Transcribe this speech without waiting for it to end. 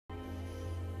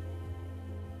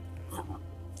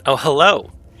Oh,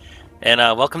 hello, and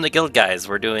welcome to Guild Guys.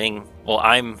 We're doing, well,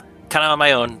 I'm kind of on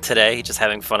my own today, just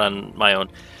having fun on my own.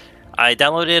 I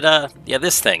downloaded,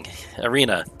 this thing,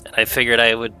 Arena, and I figured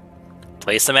I would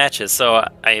play some matches, so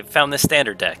I found this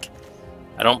standard deck.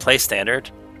 I don't play standard.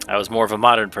 I was more of a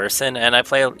modern person, and I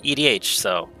play EDH,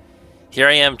 so here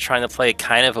I am trying to play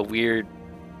kind of a weird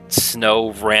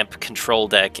snow ramp control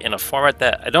deck in a format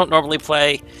that I don't normally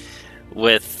play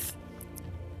with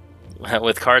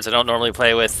cards I don't normally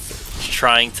play with,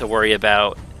 trying to worry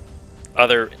about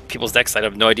other people's decks. I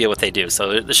have no idea what they do,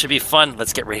 so this should be fun.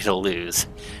 Let's get ready to lose.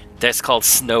 That's called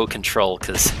snow control,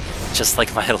 because just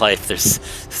like my life, there's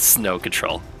snow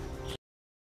control.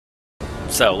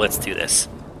 So let's do this.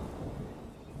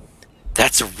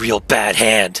 That's a real bad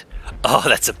hand. Oh,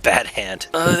 that's a bad hand.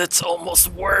 That's almost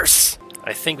worse.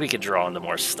 I think we could draw into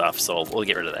more stuff, so we'll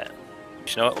get rid of that.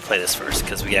 You know what? We'll play this first,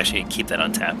 because we actually keep that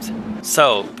untapped.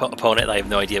 So, opponent, I have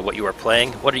no idea what you are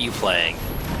playing. What are you playing?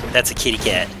 That's a kitty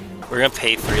cat. We're going to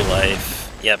pay 3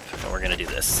 life. Yep, and we're going to do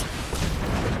this.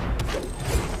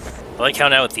 I like how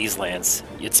now with these lands,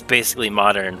 it's basically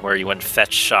modern, where you went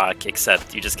fetch shock,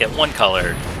 except you just get 1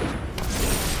 color.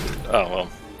 Oh, well.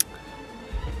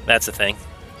 That's a thing.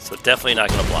 So definitely not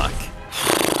going to block.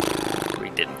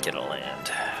 We didn't get a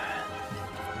land.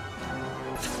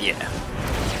 Yeah.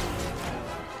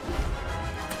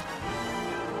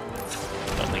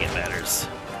 I don't think it matters.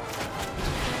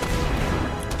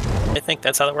 I think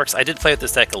that's how that works. I did play with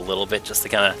this deck a little bit just to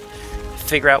kind of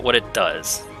figure out what it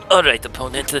does. Alright,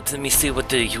 opponent, let me see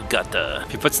what you got.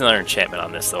 If he puts another enchantment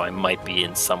on this, though, I might be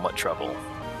in somewhat trouble.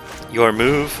 Your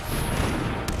move.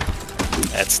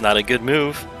 That's not a good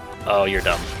move. Oh, you're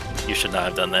dumb. You should not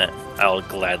have done that. I'll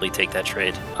gladly take that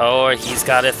trade. Oh, he's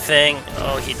got a thing.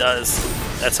 Oh, he does.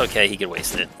 That's okay, he could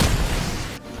waste it.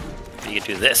 You could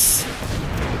do this.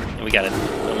 And we got it.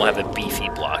 And we'll have a beefy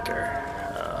blocker.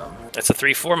 That's a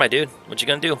 3/4, my dude. What you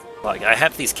gonna do? Like, I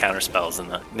have these counter spells,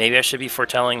 and maybe I should be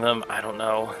foretelling them. I don't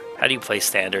know. How do you play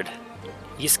standard?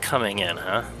 He's coming in,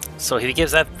 huh? So he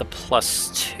gives that the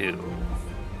 +2.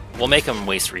 We'll make him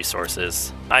waste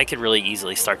resources. I could really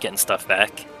easily start getting stuff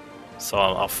back, so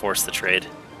I'll force the trade.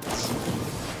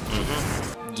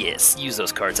 Yes, use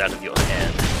those cards out of your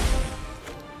hand.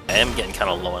 I am getting kind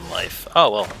of low in life. Oh,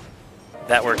 well,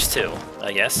 that works too,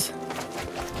 I guess.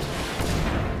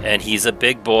 And he's a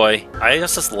big boy. I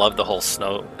just love the whole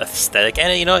snow aesthetic.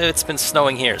 And, you know, it's been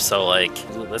snowing here, so, like,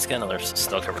 let's get another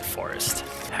snow-covered forest.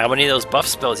 How many of those buff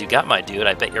spells you got, my dude?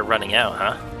 I bet you're running out,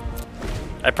 huh?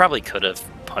 I probably could have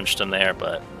punched him there,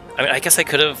 but... I mean, I guess I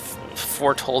could have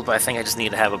foretold, but I think I just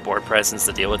need to have a board presence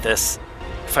to deal with this.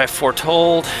 If I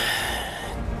foretold,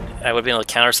 I would be able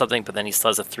to counter something, but then he still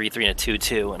has a 3/3 and a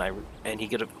 2/2, and he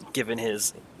could have given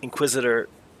his Inquisitor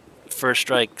first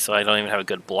strike, so I don't even have a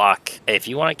good block. Hey, if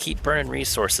you want to keep burning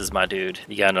resources, my dude,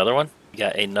 you got another one? You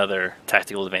got another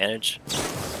tactical advantage?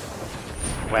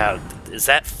 Wow,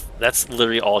 that's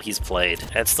literally all he's played.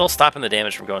 And it's still stopping the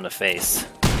damage from going to face.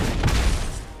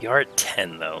 You are at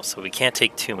 10 though, so we can't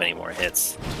take too many more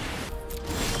hits.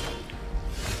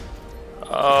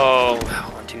 Oh,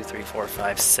 1, 2, 3, 4,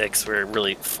 5, 6. We're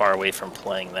really far away from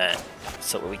playing that.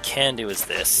 So what we can do is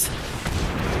this.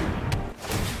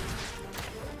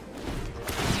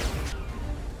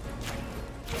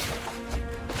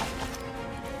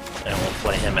 And we'll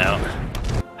play him out.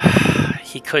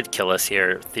 He could kill us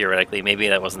here, theoretically. Maybe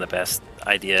that wasn't the best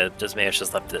idea. Just maybe I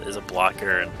just left it as a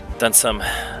blocker and done some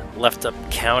left up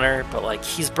counter, but like,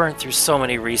 he's burned through so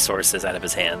many resources out of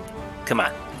his hand. Come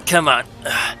on. Come on.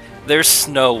 There's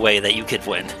no way that you could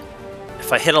win.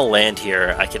 If I hit a land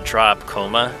here, I could drop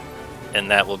Coma, and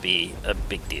that will be a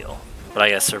big deal. But I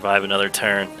gotta survive another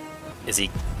turn. Is he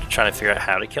trying to figure out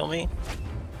how to kill me?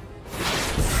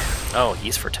 Oh,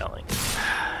 he's foretelling.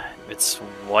 It's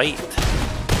white.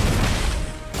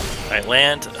 Alright,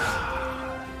 land.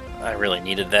 I really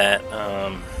needed that.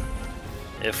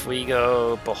 If we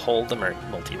go Behold them or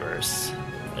Multiverse.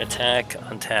 Attack,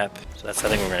 untap. So that's the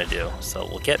thing we're going to do. So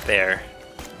we'll get Bear.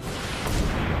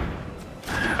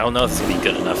 I don't know if this will be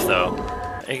good enough though.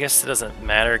 I guess it doesn't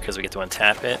matter because we get to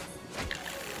untap it.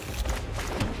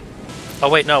 Oh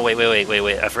wait, no, wait.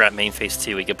 I forgot main phase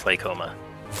 2, we could play Coma.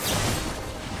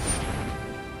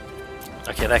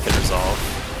 Okay, that could resolve.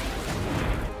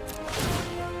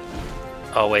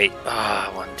 Oh wait,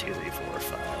 1, 2, 3, 4,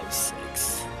 5,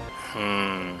 6.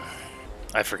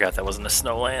 I forgot that wasn't a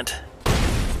snowland.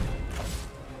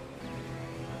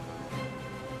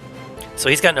 So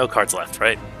he's got no cards left,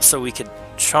 right? So we could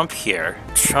trump here,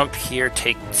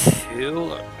 take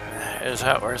 2. Is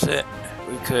that worth it?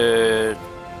 We could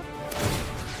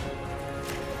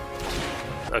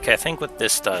Okay, I think what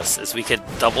this does is we could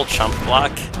double chump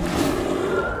block,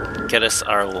 get us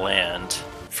our land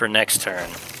for next turn,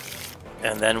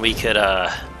 and then we could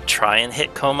try and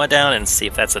hit Coma down and see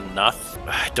if that's enough.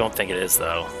 I don't think it is,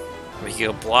 though. We could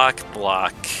go block,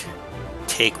 block,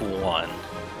 take 1.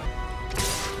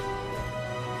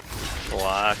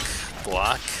 Block,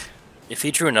 block. If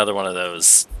he drew another one of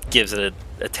those, gives it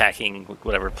a attacking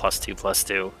whatever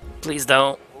 +2/+2. Please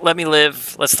don't. Let me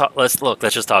live. Let's talk. Let's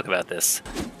just talk about this.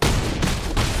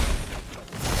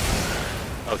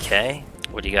 Okay.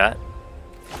 What do you got?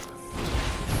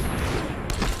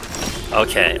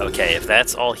 Okay, okay. If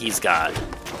that's all he's got.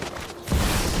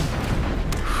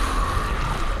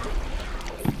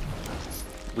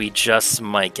 We just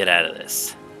might get out of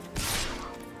this.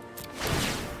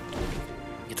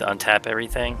 Get to untap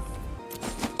everything.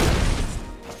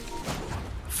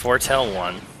 Foretell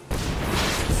 1.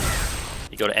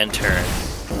 You go to end turn.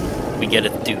 We get a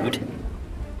dude.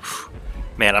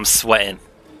 Man, I'm sweating.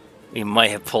 We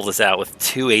might have pulled this out with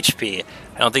 2 HP.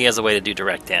 I don't think he has a way to do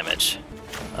direct damage.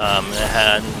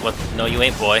 And what? No, you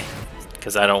ain't, boy.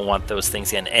 Because I don't want those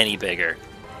things getting any bigger.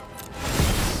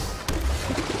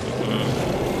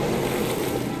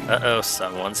 Uh-oh,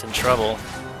 someone's in trouble.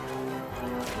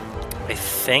 I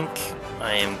think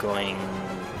I am going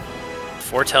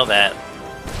foretell that,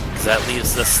 because that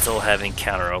leaves us still having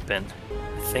counter open.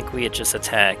 I think we just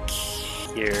attack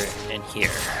here and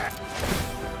here,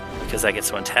 because I get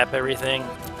to untap everything.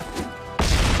 I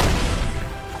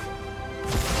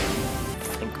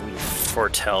think we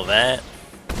foretell that.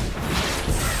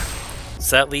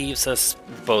 So that leaves us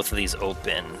both of these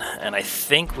open, and I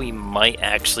think we might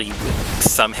actually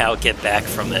somehow get back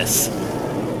from this.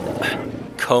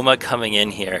 Coma coming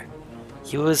in here.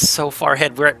 He was so far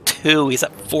ahead. We're at 2. He's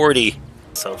at 40.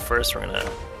 So first we're gonna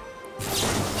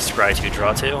scry 2,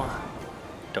 draw 2.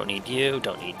 Don't need you.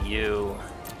 Don't need you.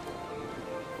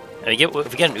 And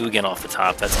if we get an Ugin off the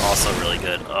top, that's also really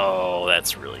good. Oh,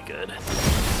 that's really good.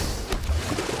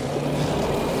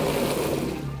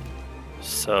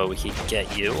 So we can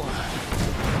get you.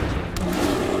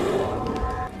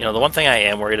 You know, the one thing I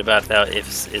am worried about, though,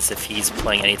 is if he's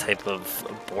playing any type of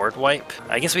board wipe.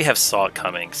 I guess we have Salt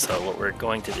coming, so what we're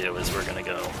going to do is we're going to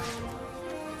go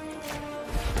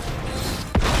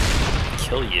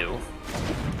kill you.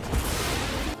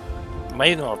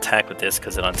 Might even attack with this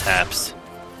because it untaps.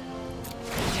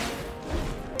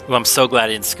 Ooh, I'm so glad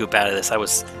I didn't scoop out of this. I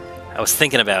was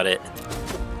thinking about it.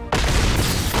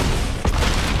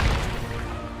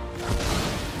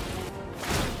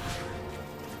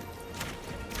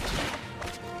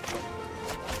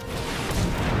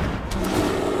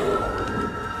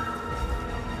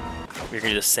 We're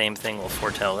going to do the same thing, we'll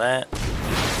foretell that.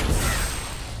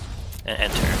 And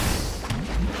enter.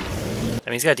 I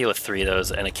mean, he's got to deal with 3 of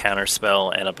those, and a counter spell,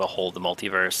 and a Behold the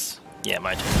Multiverse. Yeah,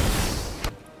 my turn.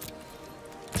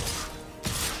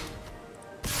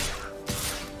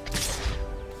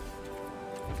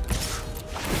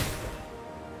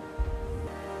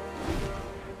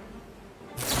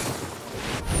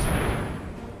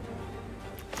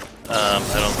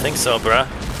 I don't think so, bruh.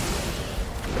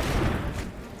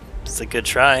 It's a good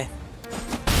try.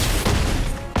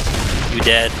 You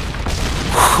dead.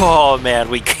 Oh man,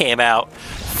 we came out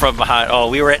from behind. Oh,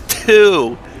 we were at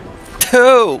 2!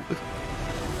 2!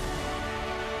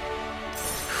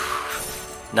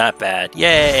 Not bad.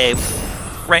 Yay!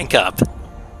 Rank up.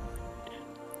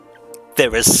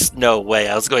 There is no way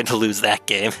I was going to lose that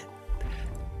game.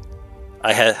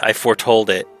 I foretold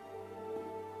it.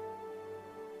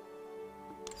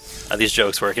 Are these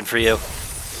jokes working for you?